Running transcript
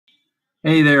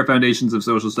Hey there, Foundations of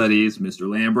Social Studies. Mr.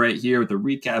 Lambright here with a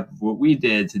recap of what we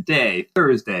did today,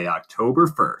 Thursday, October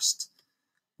 1st.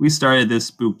 We started this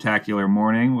spooktacular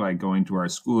morning by going to our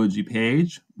Schoology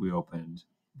page. We opened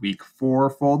week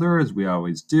 4 folder, as we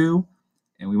always do,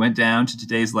 and we went down to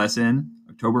today's lesson,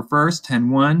 October 1st,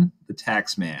 10-1, the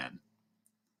Tax Man.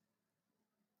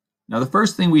 Now, the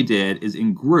first thing we did is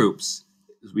in groups,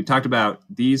 is we talked about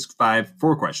these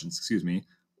four questions.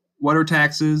 What are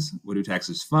taxes? What do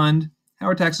taxes fund? How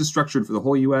are taxes structured for the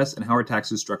whole U.S., and how are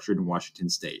taxes structured in Washington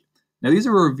State? Now, these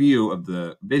are a review of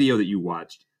the video that you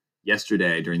watched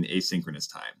yesterday during the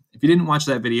asynchronous time. If you didn't watch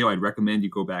that video, I'd recommend you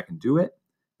go back and do it.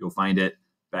 You'll find it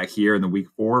back here in the week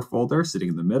 4 folder, sitting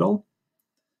in the middle.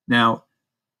 Now,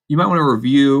 you might want to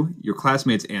review your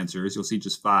classmates' answers. You'll see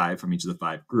just 5 from each of the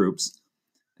 5 groups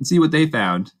and see what they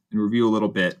found and review a little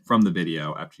bit from the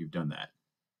video after you've done that.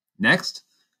 Next,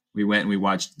 we went and we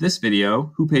watched this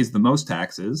video, Who Pays the Most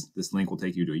Taxes? This link will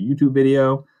take you to a YouTube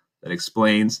video that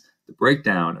explains the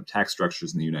breakdown of tax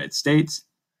structures in the United States.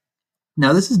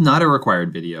 Now, this is not a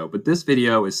required video, but this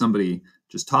video is somebody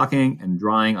just talking and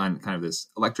drawing on kind of this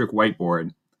electric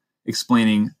whiteboard,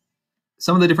 explaining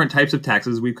some of the different types of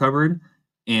taxes we've covered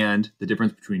and the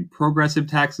difference between progressive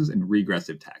taxes and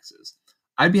regressive taxes.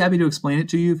 I'd be happy to explain it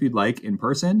to you if you'd like in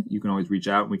person. You can always reach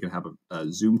out and we can have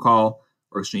a Zoom call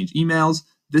or exchange emails.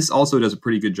 This also does a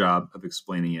pretty good job of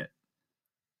explaining it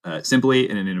simply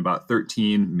and in about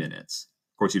 13 minutes.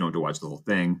 Of course, you don't have to watch the whole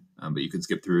thing, but you can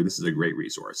skip through. This is a great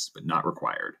resource, but not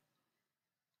required.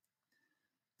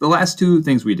 The last 2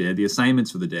 things we did, the assignments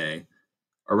for the day,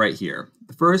 are right here.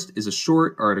 The first is a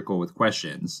short article with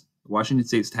questions, the Washington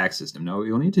State's tax system. Now, what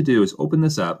you'll need to do is open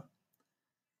this up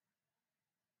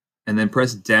and then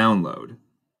press download.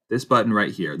 This button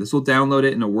right here. This will download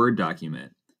it in a Word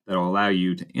document that will allow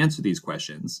you to answer these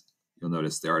questions. You'll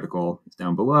notice the article is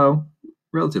down below,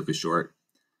 relatively short.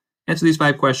 Answer these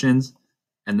 5 questions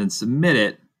and then submit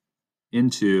it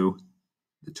into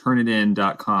the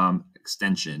turnitin.com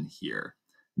extension here.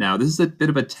 Now, this is a bit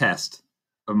of a test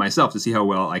of myself to see how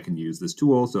well I can use this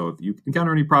tool. So if you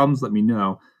encounter any problems, let me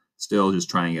know. Still just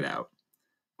trying it out.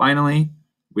 Finally,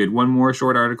 we had one more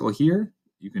short article here.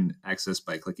 You can access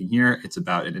by clicking here. It's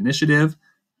about an initiative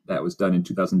that was done in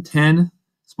 2010,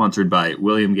 sponsored by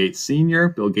William Gates Sr.,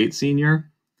 Bill Gates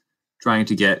Sr., trying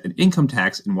to get an income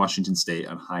tax in Washington State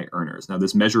on high earners. Now,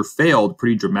 this measure failed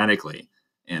pretty dramatically,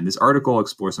 and this article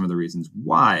explores some of the reasons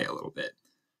why a little bit.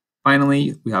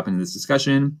 Finally, we hop into this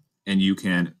discussion, and you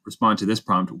can respond to this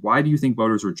prompt. Why do you think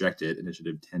voters rejected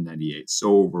Initiative 1098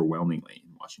 so overwhelmingly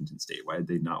in Washington State? Why did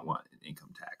they not want an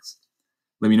income tax?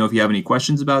 Let me know if you have any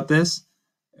questions about this,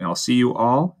 and I'll see you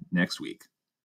all next week.